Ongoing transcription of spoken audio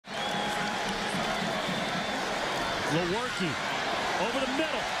Lewerke over the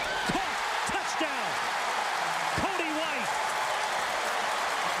middle. Caught. Touchdown. Cody White.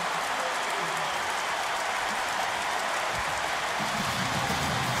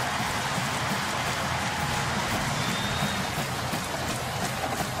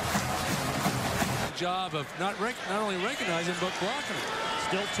 Job of not only recognizing but blocking it.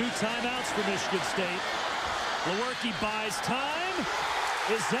 Still 2 timeouts for Michigan State. Lewerke buys time.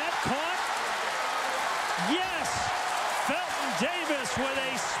 Is that caught? Yes! Felton Davis with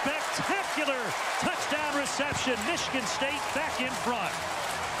a spectacular touchdown reception. Michigan State back in front.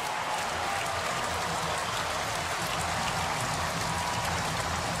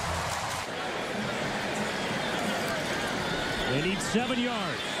 They need 7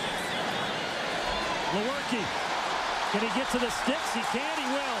 yards. Lewerke, can he get to the sticks? He can, he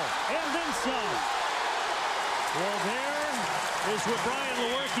will. And then some. Well, there is what Brian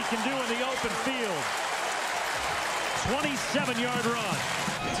Lewerke can do in the open field. 27-yard run.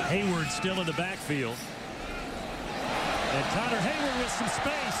 It's Hayward still in the backfield. And Connor Hayward with some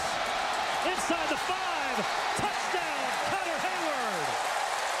space. Inside the 5. Touchdown, Connor Hayward.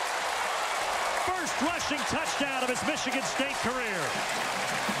 First rushing touchdown of his Michigan State career.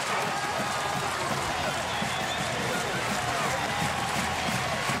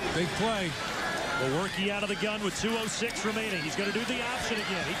 Big play. Lewerke out of the gun with 2:06 remaining. He's going to do the option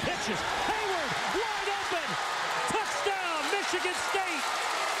again. He pitches. Hayward wide open. Touchdown, Michigan State.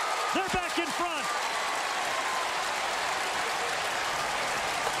 They're back in front.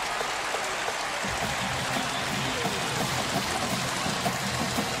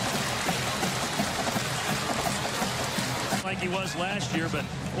 Like he was last year, but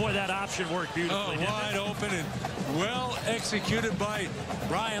boy, that option worked beautifully. Wide open and well executed by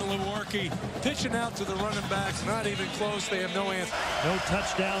Brian Lewerke. Pitching out to the running backs, not even close. They have no answer. No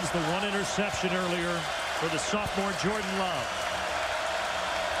touchdowns, the 1 interception earlier for the sophomore Jordan Love.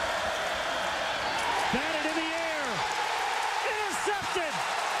 Batted in the air. Intercepted.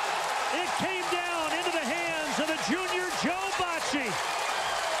 It came down into the hands of the junior Joe Bocci.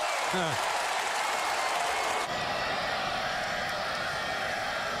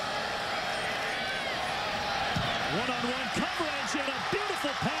 One-on-one coverage and a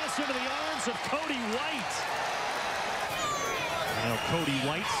beautiful pass into the arms of Cody White. Now Cody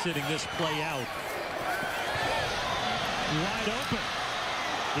White sitting this play out. Wide open.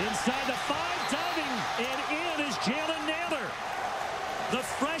 Inside the 5, diving, and in is Jalen Naylor. The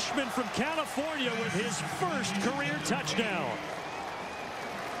freshman from California with his first career touchdown.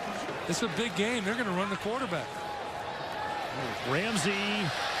 It's a big game. They're going to run the quarterback. Ramsey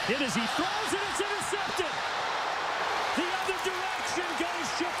hit as he throws it. It's intercepted. The other direction goes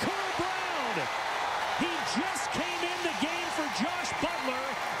Shakur Brown. He just came in the game for Josh Butler,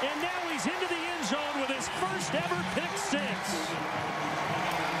 and now he's into the end zone with his first ever pick 6.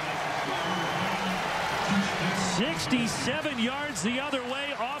 67 yards the other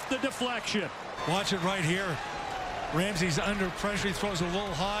way off the deflection. Watch it right here. Ramsey's under pressure. He throws a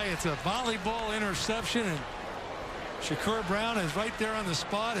little high. It's a volleyball interception, and Shakur Brown is right there on the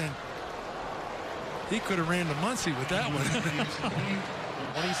spot, and he could have ran to Muncie with that one.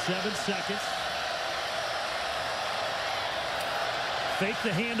 27 seconds. Fake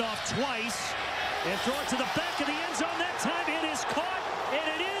the handoff twice and throw it to the back of the end zone. That time it is caught, and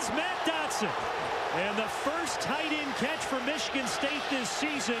it is Matt Dotson. And the first tight end catch for Michigan State this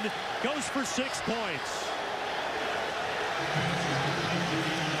season goes for 6 points.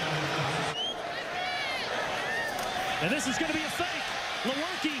 And this is going to be a fake.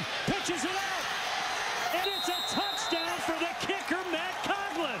 Lewerke pitches it out. And it's a touchdown for the kicker, Matt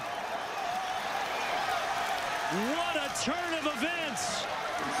Coughlin. What a turn of events.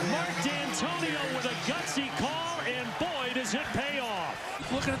 Mark D'Antonio with a gutsy call, and boy, does it pay off.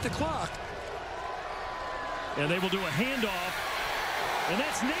 Looking at the clock. And they will do a handoff. And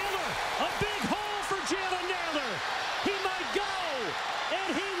that's Naylor. A big hole for Jalen Naylor. He might go,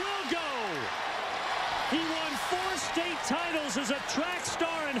 and he will go. He won 4 state titles as a track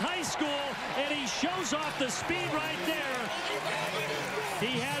star in high school, and he shows off the speed right there.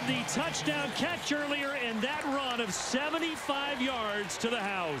 He had the touchdown catch earlier in that run of 75 yards to the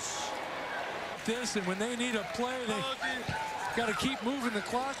house. This, and when they need a play, they got to keep moving the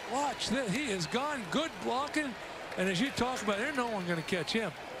clock. Watch this. He is gone. Good blocking. And as you talk about, there's no one going to catch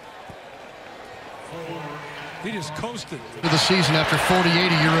him. He just coasted. For the season after 48 a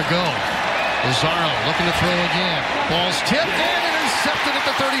year ago. Lazaro looking to throw again. Ball's tipped and intercepted at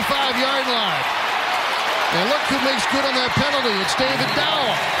the 35-yard line. And look who makes good on that penalty. It's David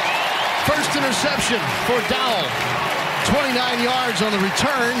Dowell. First interception for Dowell. 27 29 yards on the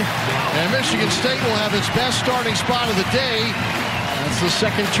return, and Michigan State will have its best starting spot of the day. That's the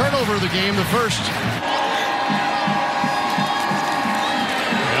second turnover of the game, the first.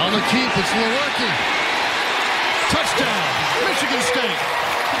 And on the keep, it's Lewerke. Touchdown, Michigan State.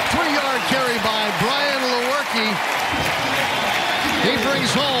 3-yard carry by Brian Lewerke. He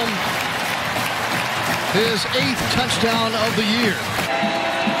brings home his 8th touchdown of the year.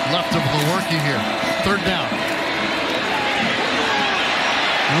 Left of Lewerke here. Third down.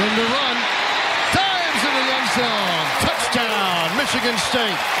 Room to run. Dives into the end zone. Touchdown, Michigan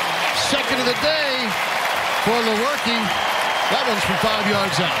State. Second of the day for Lewerke. That one's from 5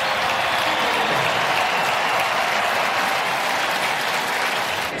 yards out.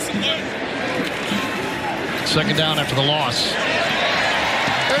 Second down after the loss.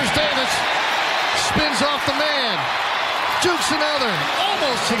 There's Davis. Spins off the man. Jukes another.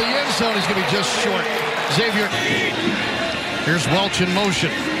 Almost to the end zone. He's going to be just short. Xavier. Here's Welch in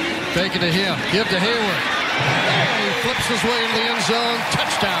motion. Fake it to him. Give to Hayward. He flips his way into the end zone.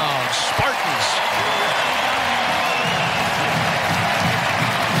 Touchdown, Spartans.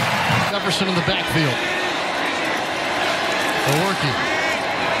 Jefferson in the backfield. Lewerke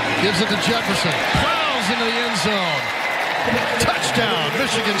gives it to Jefferson. Plows into the end zone. Touchdown,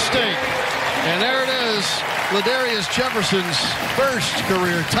 Michigan State. And there it is. Ladarius Jefferson's first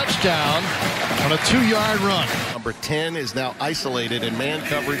career touchdown on a 2-yard run. Number 10 is now isolated in man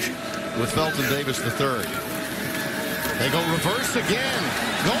coverage with Felton Davis III. They go reverse again.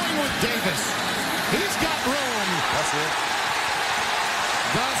 Going with Davis. He's got room. That's it.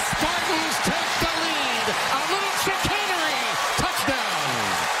 The Spartans take the lead. A little chicanery. Touchdown.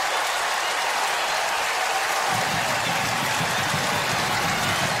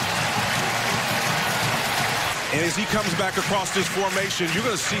 And as he comes back across this formation, you're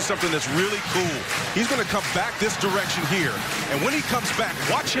going to see something that's really cool. He's going to come back this direction here. And when he comes back,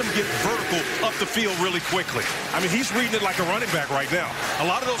 watch him get vertical up the field really quickly. I mean, he's reading it like a running back right now. A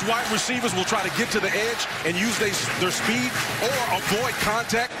lot of those wide receivers will try to get to the edge and use their speed or avoid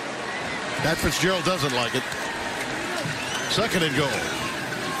contact. That Fitzgerald doesn't like it. Second and goal.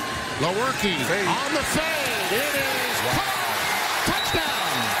 Lewerke on the fade. It is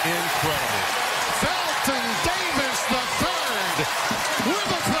touchdown. Incredible. Felton Davis the third with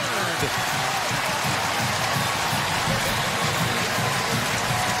a third.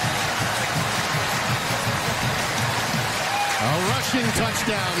 A rushing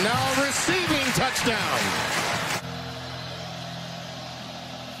touchdown, now a receiving touchdown.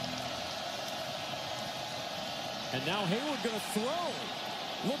 And now Hayward going to throw.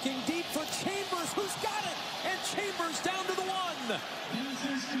 Looking deep for Chambers, who's got it. And Chambers down to the 1.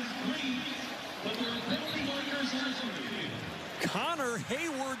 Connor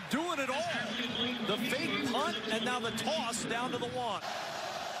Hayward doing it all. The fake punt and now the toss down to the 1.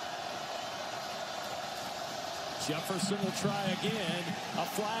 Jefferson will try again. A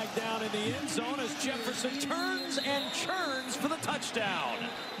flag down in the end zone as Jefferson turns and churns for the touchdown.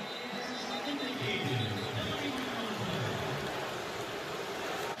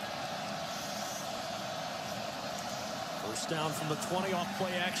 First down from the 20 off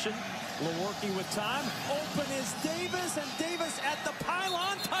play action. Lewerke with time. Open is Davis, and Davis at the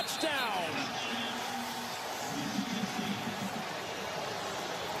pylon. Touchdown.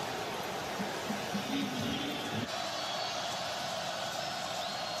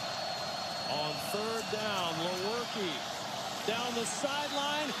 On third down, Lewerke down the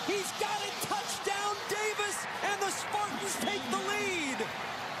sideline. He's got it. Touchdown, Davis, and the Spartans take the lead.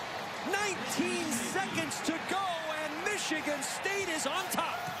 19 seconds to go, and Michigan State is on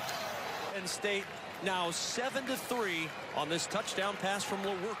top. And State now 7-3 on this touchdown pass from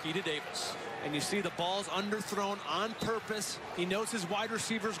Lewerke to Davis. And you see the ball's underthrown on purpose. He knows his wide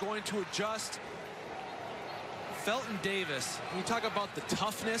receiver's going to adjust. Felton Davis, when you talk about the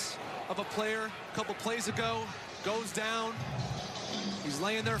toughness of a player, a couple plays ago, goes down. He's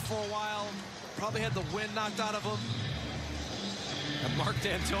laying there for a while. Probably had the wind knocked out of him. And Mark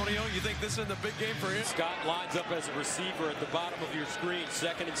D'Antonio, you think this is the big game for him? Scott lines up as a receiver at the bottom of your screen.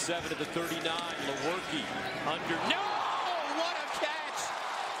 2nd and 7 at the 39. Lewerke under. No! What a catch!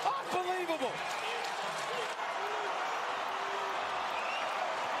 Unbelievable!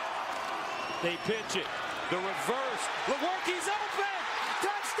 They pitch it. The reverse. Lewerke's open!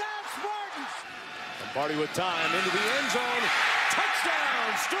 Touchdown, Spartans! Lombardi with time into the end zone.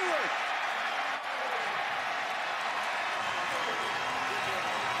 Touchdown, Stewart!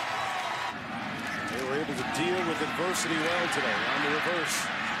 They were able to deal with adversity well today on the reverse.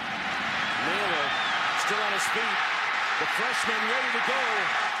 Naylor still on his feet. The freshman ready to go.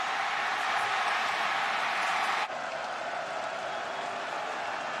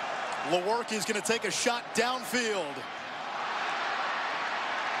 Lewerke's going to take a shot downfield.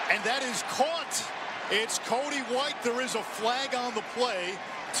 And that is caught. It's Cody White. There is a flag on the play.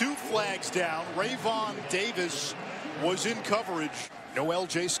 2 flags down. Rayvon Davis was in coverage. No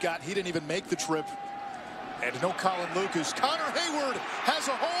L.J. Scott. He didn't even make the trip. And no Colin Lucas. Connor Hayward has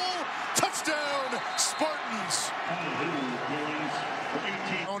a hole. Touchdown, Spartans.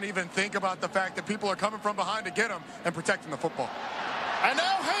 Don't even think about the fact that people are coming from behind to get him and protecting the football. And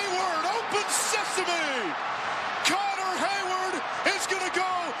now Hayward, open sesame. Connor Hayward is going to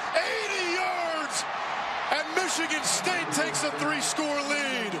go 80 yards. And Michigan State takes a 3-score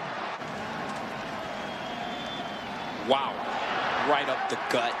lead. Wow, right up the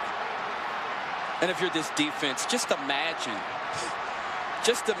gut. And if you're this defense, just imagine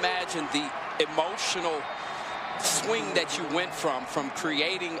the emotional swing that you went from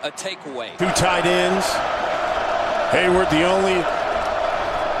creating a takeaway. 2 tight ends. Hayward, the only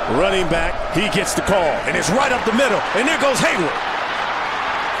running back. He gets the call, and it's right up the middle. And there goes Hayward.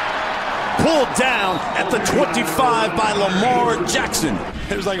 Pulled down at the 25 by Lamar Jackson.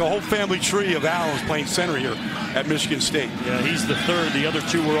 There's like a whole family tree of Allens playing center here at Michigan State. Yeah, he's the third. The other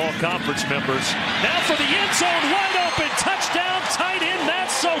 2 were all conference members. Now for the end zone, wide open. Touchdown, tight end,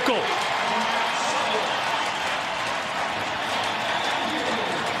 Matt Sokol.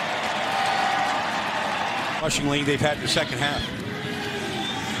 Rushing lead they've had in the second half.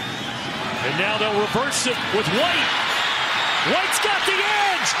 And now they'll reverse it with White. White's got the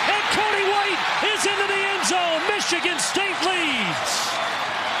edge, and Cody White is into the end zone. Michigan State leads.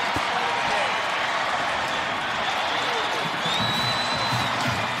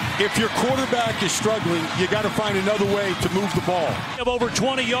 If your quarterback is struggling, you got to find another way to move the ball. Of over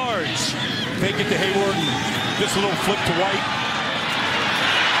 20 yards. Take it to Hayward, and just a little flick to White.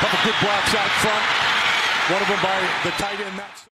 Couple good blocks out front. One of them by the tight end, Max.